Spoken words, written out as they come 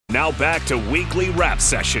Now back to weekly rap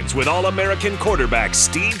sessions with All-American quarterback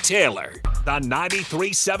Steve Taylor on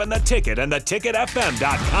 93.7 The Ticket and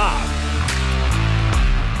theticketfm.com.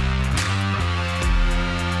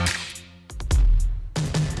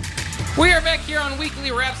 We are back here on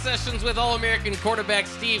weekly rap sessions with All-American quarterback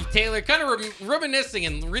Steve Taylor, kind of reminiscing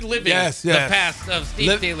and reliving the past of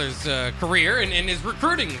Steve Taylor's career and his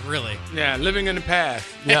recruiting, really. Yeah, living in the past.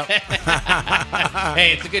 Yep.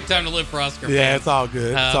 Hey, it's a good time to live for Oscar fans. Yeah, it's all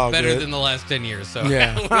good. It's all better good. than the last 10 years, so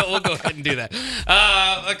yeah. we'll go ahead and do that.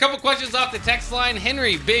 A couple questions off the text line.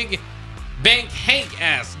 Henry Big Bank Hank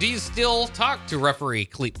asks, do you still talk to referee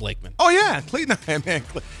Clete Blakeman? Oh, yeah. Clete, man.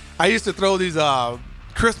 I used to throw these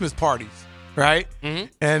Christmas parties, right? Mm-hmm.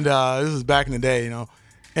 And this was back in the day, you know.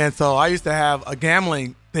 And so I used to have a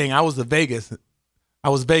gambling thing. I was Vegas and I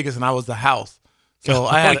was the house. So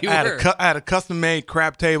I had a custom-made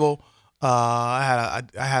crap table. I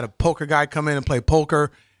had a poker guy come in and play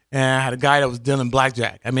poker, and I had a guy that was dealing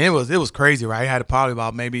blackjack. I mean, it was crazy, right? I had probably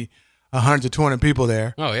about maybe 100 to 200 people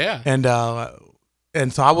there. Oh yeah. And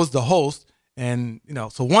so I was the host, and you know,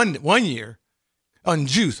 so one year on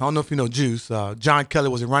Juice, I don't know if you know Juice. John Kelly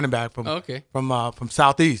was a running back from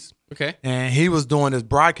Southeast. Okay. And he was doing his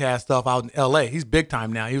broadcast stuff out in L.A. He's big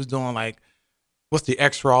time now. He was doing like, what's the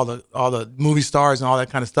extra, all the movie stars and all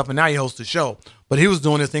that kind of stuff. And now he hosts the show. But he was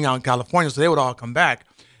doing this thing out in California, so they would all come back.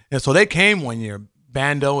 And so they came one year,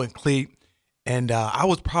 Bando and Clete, and I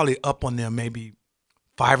was probably up on them maybe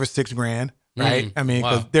 $5 or $6 grand, right? I mean,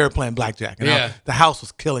 because they were playing blackjack. And the house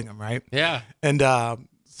was killing them, right? Yeah. And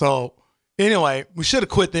so anyway, we should have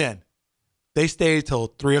quit then. They stayed till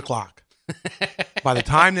 3 o'clock. By the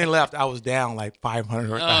time they left, I was down like 500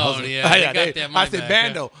 or 1,000. Oh, yeah. I said,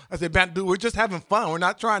 Bando, dude, we're just having fun. We're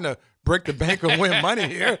not trying to break the bank or win money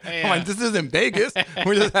here. Yeah. I'm like, this isn't Vegas.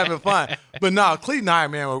 We're just having fun. But no, Clete and I,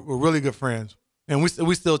 man, we're really good friends. And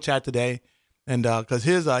we still chat today. And because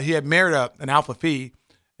he had married an Alpha Phi,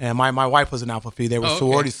 and my wife was an Alpha Phi. They were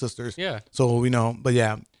sorority sisters. Yeah. So we know. But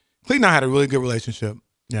yeah, Clete and I had a really good relationship.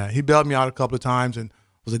 Yeah, he bailed me out a couple of times and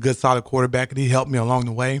was a good, solid quarterback, and he helped me along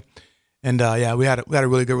the way. And we had a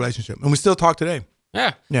really good relationship, and we still talk today.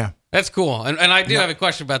 Yeah, that's cool. And I do have a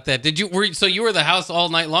question about that. You were the house all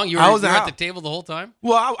night long? You were at the table the whole time?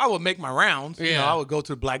 Well, I would make my rounds. Yeah. You know, I would go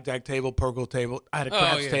to the blackjack table, poker table. I had a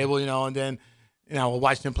craps table, you know, and then I would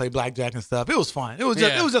watch them play blackjack and stuff. It was fun. It was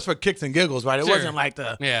just for kicks and giggles, right? It wasn't like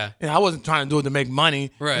I wasn't trying to do it to make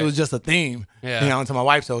money. Right. It was just a theme. Yeah. You know, until my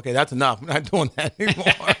wife said, "Okay, that's enough. I'm not doing that anymore."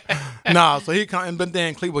 No, so he come, but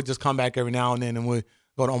then Clete would just come back every now and then, and we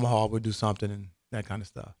go to Omaha, we'd do something and that kind of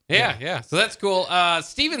stuff. Yeah. So that's cool.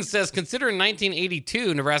 Steven says, considering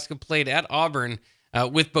 1982, Nebraska played at Auburn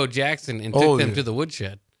with Bo Jackson and took them to the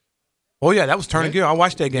woodshed. Oh, yeah, that was turning gear. I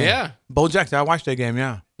watched that game. Yeah. Bo Jackson, I watched that game,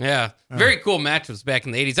 yeah. Yeah. Very cool matchups back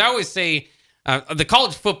in the 80s. I always say the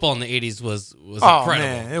college football in the 80s was incredible.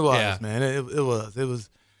 Man, it was, man. It was.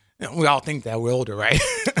 You know, we all think that we're older, right?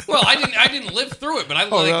 Well, I didn't live through it, but I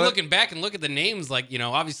really? Looking back and look at the names, like, you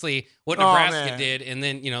know, obviously what Nebraska did, and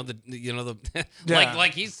then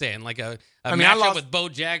like he's saying, like a matchup with Bo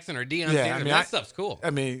Jackson or Deion Sanders. That stuff's cool.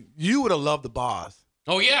 I mean, you would have loved the Boz.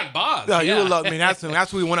 Oh yeah, Boz. Yeah, you would love. I mean, that's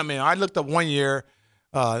what we went up. Man, I looked up one year.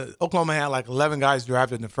 Oklahoma had like 11 guys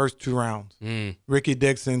drafted in the first 2 rounds. Ricky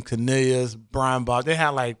Dixon, Cornelius, Brian Boz. They had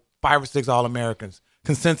like 5 or 6 All-Americans,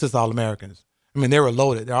 consensus All-Americans. I mean, they were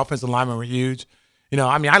loaded. Their offensive linemen were huge. You know,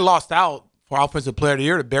 I mean, I lost out for Offensive Player of the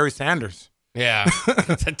Year to Barry Sanders. Yeah.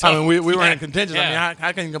 I mean, we were in contention. I mean,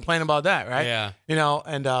 how can you complain about that, right? Yeah. You know,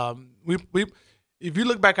 and we if you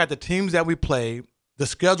look back at the teams that we played, the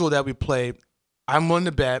schedule that we played, I'm willing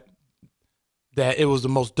to bet that it was the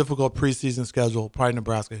most difficult preseason schedule probably in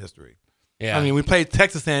Nebraska history. Yeah. I mean, we played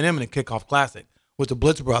Texas A&M in the kickoff classic with the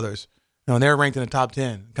Blitz brothers. You know, and they're ranked in the top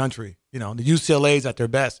 10 in the country. You know, the UCLA's at their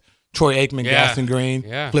best. Troy Aikman, Gaston Green,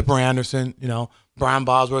 Flipper Anderson, you know, Brian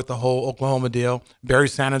Bosworth, the whole Oklahoma deal, Barry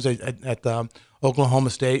Sanders at Oklahoma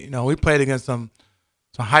State. You know, we played against some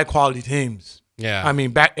high-quality teams. Yeah. I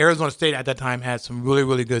mean, Arizona State at that time had some really,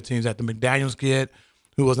 really good teams. At the McDaniels kid,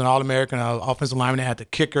 who was an All-American offensive lineman, they had the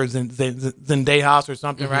kicker, Zendejas or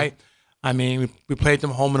something, right? I mean, we played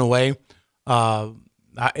them home and away.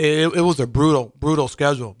 It was a brutal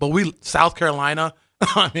schedule. But South Carolina,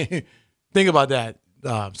 I mean, think about that.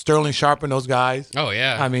 Sterling Sharp and those guys. Oh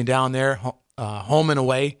yeah. I mean, down there, home and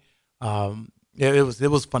away. It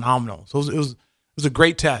was phenomenal. So it was a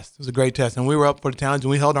great test. It was a great test, and we were up for the challenge, and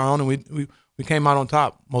we held our own, and we came out on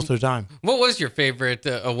top most of the time. What was your favorite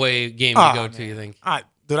away game to go to? You think? I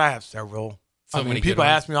have several. Many people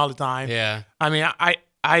ask me all the time. Yeah. I mean,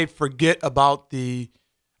 I forget about the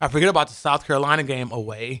South Carolina game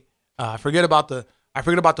away. I forget about the I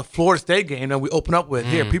forget about the Florida State game that we opened up with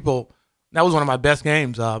here. People, that was one of my best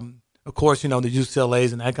games. Of course, the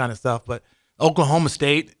UCLA's and that kind of stuff, but Oklahoma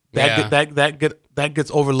State, that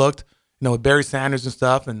gets overlooked, with Barry Sanders and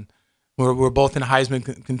stuff, and we're both in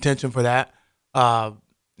Heisman contention for that.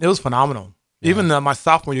 It was phenomenal. Yeah. Even my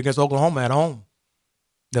sophomore year against Oklahoma at home,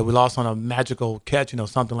 that we lost on a magical catch,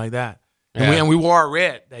 something like that. And we wore our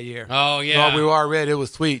red that year. Oh yeah, we wore our red. It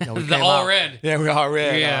was sweet. We the all red. Yeah, we all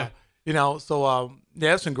red. Yeah. So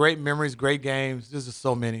some great memories, great games. There's just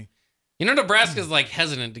so many. Nebraska's like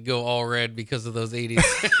hesitant to go all red because of those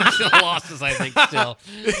 80s losses, I think, still.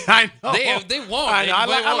 I know. They won't. They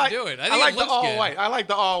won't do it. I like the all white. I like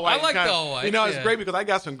the all white. I like the all white. It's great because I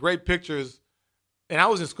got some great pictures. And I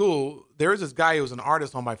was in school. There was this guy who was an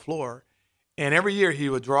artist on my floor. And every year he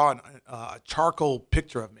would draw a charcoal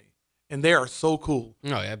picture of me. And they are so cool. Oh,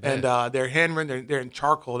 yeah, I bet. And they're handwritten. They're in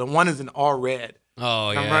charcoal. And one is in all red.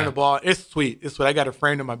 Oh, yeah. I'm running the ball. It's sweet. It's what I got it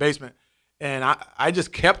framed in my basement. And I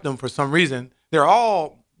just kept them for some reason. They're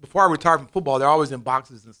all, before I retired from football, they're always in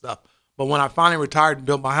boxes and stuff. But when I finally retired and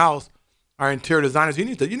built my house, our interior designers, you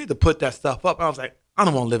need to put that stuff up. And I was like, I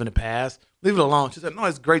don't want to live in the past. Leave it alone. She said, no,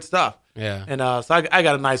 it's great stuff. Yeah. And so I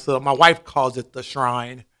got a nice little, my wife calls it the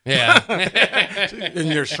shrine. Yeah. In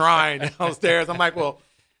your shrine downstairs. I'm like, well,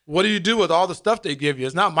 what do you do with all the stuff they give you?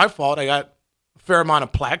 It's not my fault. I got a fair amount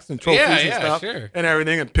of plaques and trophies and stuff and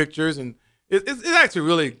everything and pictures. And it's actually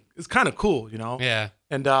really, it's kind of cool, Yeah.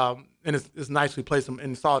 And it's nicely placed and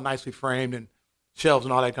it's all nicely framed and shelves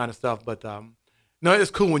and all that kind of stuff. But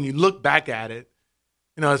it's cool when you look back at it.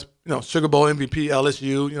 It's Sugar Bowl MVP,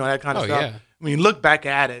 LSU, that kind of stuff. Yeah. When you look back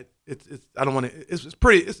at it, it's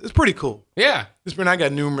pretty cool. Yeah. I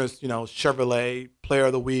got numerous, Chevrolet Player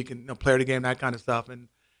of the Week and Player of the Game, that kind of stuff, and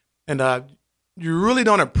you really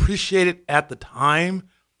don't appreciate it at the time,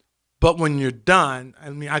 but when you're done,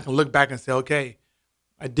 I can look back and say, okay,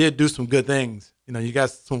 I did do some good things. You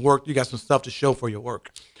got some work, you got some stuff to show for your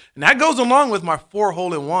work, and that goes along with my 4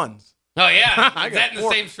 hole-in-ones. Oh, yeah. Is that in the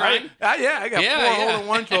same shrine? I got 4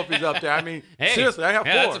 hole-in-one trophies up there. Hey, seriously, I have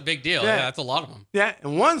 4. That's a big deal. Yeah, that's a lot of them. Yeah,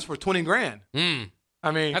 and one's for $20,000.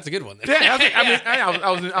 That's a good one.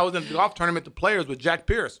 I was in the golf tournament to players with Jack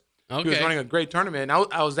Pierce. Okay. He was running a great tournament. And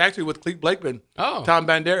I was actually with Clete Blakeman, Tom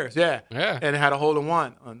Banderas, and had a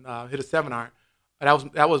hole-in-one on hit a 7-iron.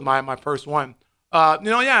 That was my first one.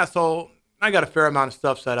 So I got a fair amount of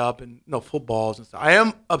stuff set up and footballs and stuff. I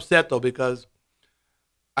am upset though because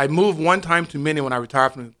I moved one time too many when I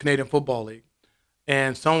retired from the Canadian Football League,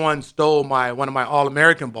 and someone stole one of my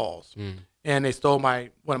All-American balls, and they stole one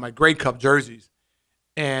of my Grey Cup jerseys.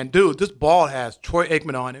 And dude, this ball has Troy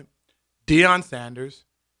Aikman on it, Deion Sanders,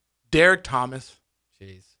 Derek Thomas,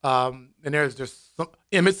 and there's just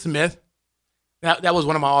Emmitt Smith. That was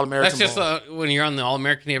one of my All-American balls. That's just when you're on the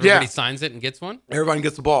All-American, everybody signs it and gets one? Everybody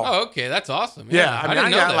gets the ball. Oh, okay. That's awesome. Yeah. I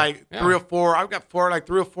got 3 or 4. I've got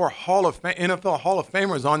 3 or 4 NFL Hall of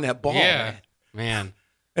Famers on that ball. Yeah. Man.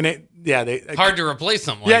 And hard to replace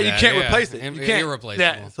something like that. You can't replace it. You can't.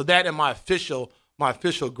 Irreplaceable. Yeah. So that and my official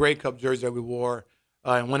Grey Cup jersey that we wore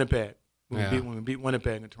in Winnipeg when we beat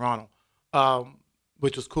Winnipeg in Toronto,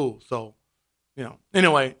 which was cool. So,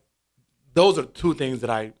 anyway, those are 2 things that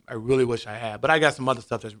I really wish I had. But I got some other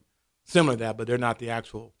stuff that's similar to that, but they're not the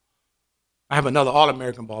actual. I have another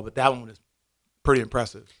All-American ball, but that one is pretty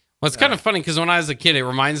impressive. Well, it's kind of funny because when I was a kid, it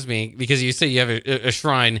reminds me, because you say you have a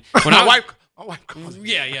shrine. When my wife calls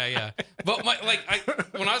me. Yeah. But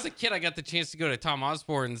when I was a kid, I got the chance to go to Tom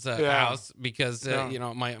Osborne's house because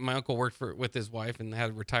my uncle worked with his wife and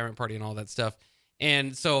had a retirement party and all that stuff.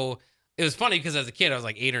 And so it was funny because as a kid, I was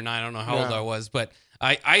like 8 or 9. I don't know how old I was, but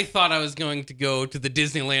I thought I was going to go to the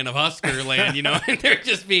Disneyland of Huskerland, and there'd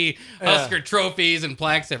just be Husker trophies and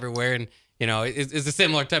plaques everywhere. And, it's a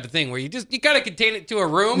similar type of thing where you got to contain it to a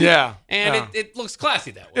room. Yeah. And it looks classy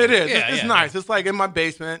that way. It is. It's nice. It's like in my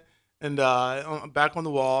basement and back on the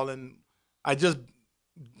wall. And I just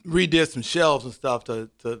redid some shelves and stuff to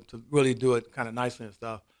really do it kind of nicely and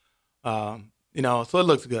stuff. So it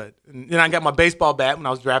looks good. And then I got my baseball bat when I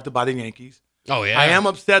was drafted by the Yankees. Oh, yeah. I am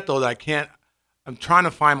upset, though, that I'm trying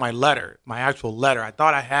to find my actual letter. I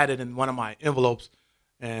thought I had it in one of my envelopes,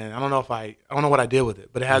 and I don't know what I did with it,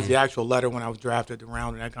 but it has the actual letter when I was drafted, the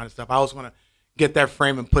round and that kind of stuff. I was going to get that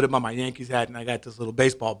frame and put it on my Yankees hat, and I got this little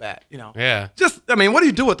baseball bat, Yeah. What do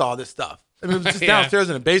you do with all this stuff? It was just downstairs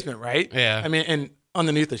in the basement, right? Yeah. And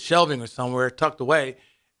underneath the shelving or somewhere, tucked away.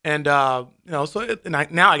 And, now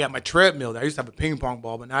I got my treadmill there. I used to have a ping pong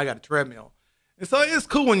ball, but now I got a treadmill. And so it's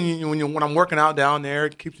cool when I'm working out down there.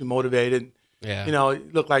 It keeps you motivated. Yeah. You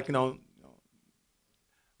look like,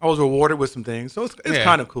 I was rewarded with some things, so it's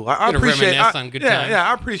kind of cool. I appreciate on good times.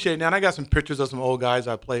 I appreciate that. And I got some pictures of some old guys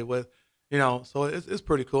I played with, so it's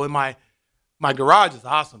pretty cool. And my garage is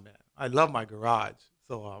awesome, man. I love my garage.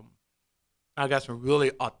 So I got some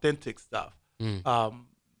really authentic stuff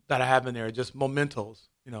that I have in there, just mementos,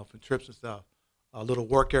 from trips and stuff. A little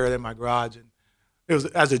work area in my garage, and it was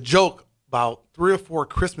as a joke about 3 or 4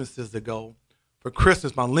 Christmases ago. For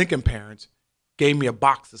Christmas, my Lincoln parents gave me a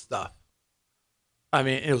box of stuff. I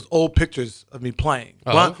mean, it was old pictures of me playing.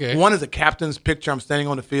 One is a captain's picture. I'm standing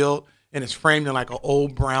on the field, and it's framed in like an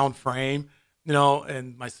old brown frame,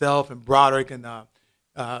 and myself and Broderick and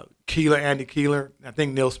Andy Keeler, I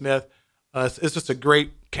think Neil Smith. It's just a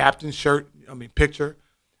great captain picture.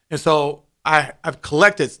 And so I've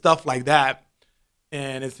collected stuff like that,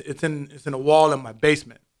 and it's in a wall in my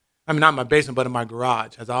basement. I mean, not my basement, but in my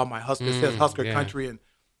garage. It has all my Husker, it says Husker Country, and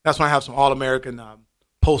that's when I have some All-American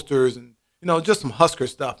posters and, just some Husker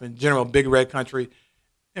stuff in general, Big Red Country.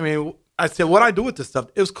 I mean, I said, what do I do with this stuff?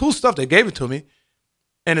 It was cool stuff. They gave it to me,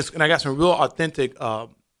 and I got some real authentic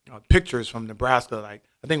pictures from Nebraska. Like,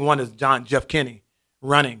 I think one is Jeff Kinney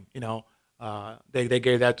running, they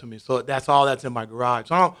gave that to me. So that's all that's in my garage.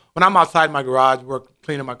 So when I'm outside my garage,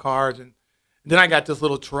 cleaning my cars, and then I got this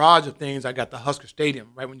little garage of things. I got the Husker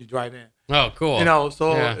Stadium right when you drive in. Oh, cool.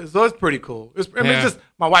 So it's pretty cool. It's just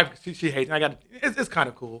my wife. She hates it. It's kind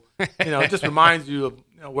of cool. It just reminds you of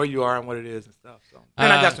where you are and what it is and stuff. So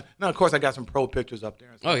and of course I got some pro pictures up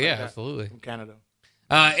there. And stuff absolutely. From Canada.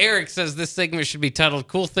 Eric says this segment should be titled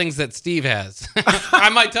 "Cool Things That Steve Has." I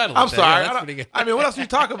might title it. I'm sorry. That's pretty good. I mean, what else do you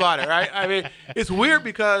talk about it, right? I mean, it's weird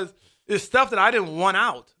because it's stuff that I didn't want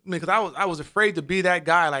out. I mean, because I was afraid to be that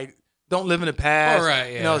guy. Like, don't live in the past.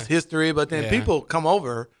 Right, yeah. It's history. But then people come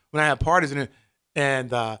over when I have parties and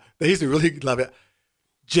they used to really love it.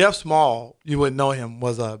 Jeff Small, you wouldn't know him,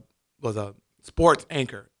 was a sports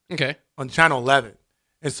anchor. Okay. On Channel 11,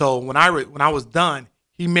 and so when I was done,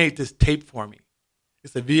 he made this tape for me.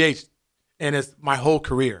 It's a VH, and it's my whole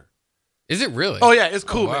career. Is it really? Oh, yeah, it's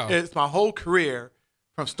cool. Oh, wow. It's my whole career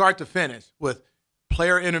from start to finish with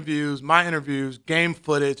player interviews, my interviews, game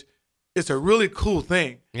footage. It's a really cool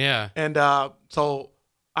thing. Yeah. And so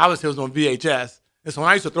obviously it was on VHS. And so when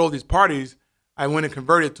I used to throw these parties, I went and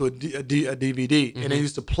converted it to a DVD. And they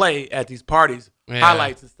used to play at these parties,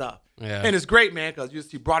 highlights and stuff. Yeah. And it's great, man, because you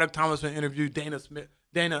see Broderick Thomas interview, Dana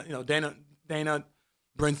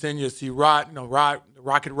Brinson, you see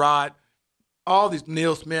Rocket Rod, all these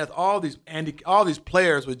Neil Smith, all these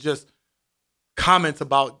players with just comments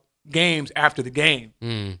about games after the game.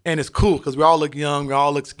 And it's cool because we all look young, we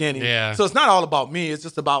all look skinny. Yeah. So it's not all about me,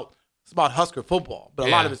 it's about Husker football. But a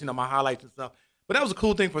lot of it's, my highlights and stuff. But that was a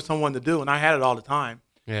cool thing for someone to do, and I had it all the time.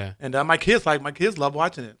 Yeah. And my kids love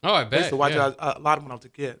watching it. Oh, I bet. I used to watch it a lot when I was a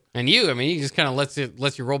kid. And you just kind of lets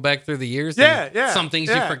you roll back through the years. Yeah. Some things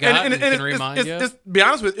you forgot and can remind you. To be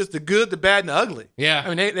honest with you, it's the good, the bad, and the ugly. Yeah.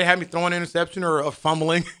 I mean, they had me throwing an interception or a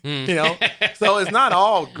fumbling, So it's not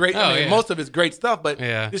all great. Most of it's great stuff, but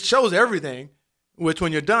it shows everything, which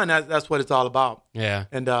when you're done, that's what it's all about. Yeah.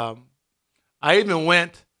 And I even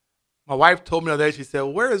went, my wife told me the other day, she said,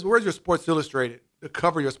 where's your Sports Illustrated? The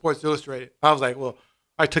cover of your Sports Illustrated. I was like, well,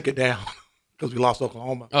 I took it down because we lost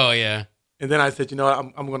Oklahoma. Oh, yeah. And then I said,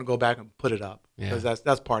 I'm going to go back and put it up because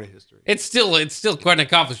that's part of history. It's still quite an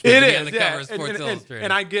accomplishment. It is, on the cover of Sports Illustrated.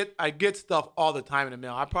 And I get stuff all the time in the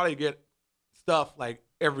mail. I probably get stuff like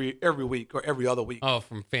every week or every other week. Oh,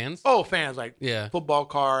 from fans? Oh, fans, like football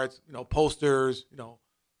cards, posters,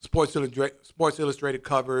 Sports Illustrated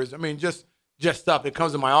covers. I mean, just stuff that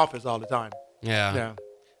comes in my office all the time. Yeah.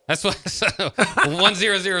 That's what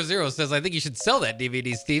 1000 says. I think you should sell that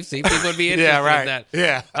DVD, Steve. See, people would be interested in that.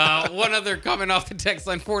 Yeah. One other comment off the text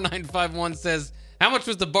line 4951 says, "How much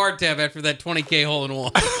was the bar tab after that 20K hole in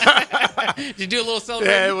one?" Did you do a little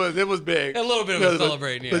celebrating? Yeah, it was big. A little bit of a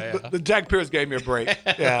celebrating. The Jack Pierce gave me a break.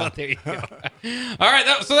 Yeah. Well, there you go. All right,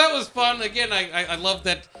 so that was fun. Again, I love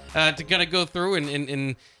that to kind of go through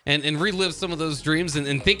and relive some of those dreams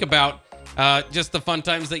and think about just the fun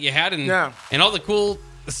times that you had and all the cool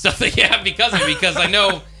stuff that you have because of it, because I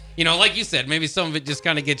know, like you said, maybe some of it just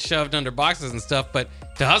kind of gets shoved under boxes and stuff, but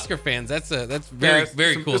to Husker fans, that's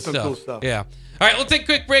very cool stuff. Some cool stuff. Yeah. All right, we'll take a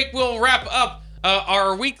quick break. We'll wrap up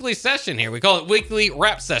our weekly session here. We call it Weekly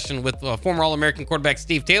Wrap Session with former All-American quarterback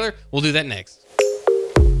Steve Taylor. We'll do that next.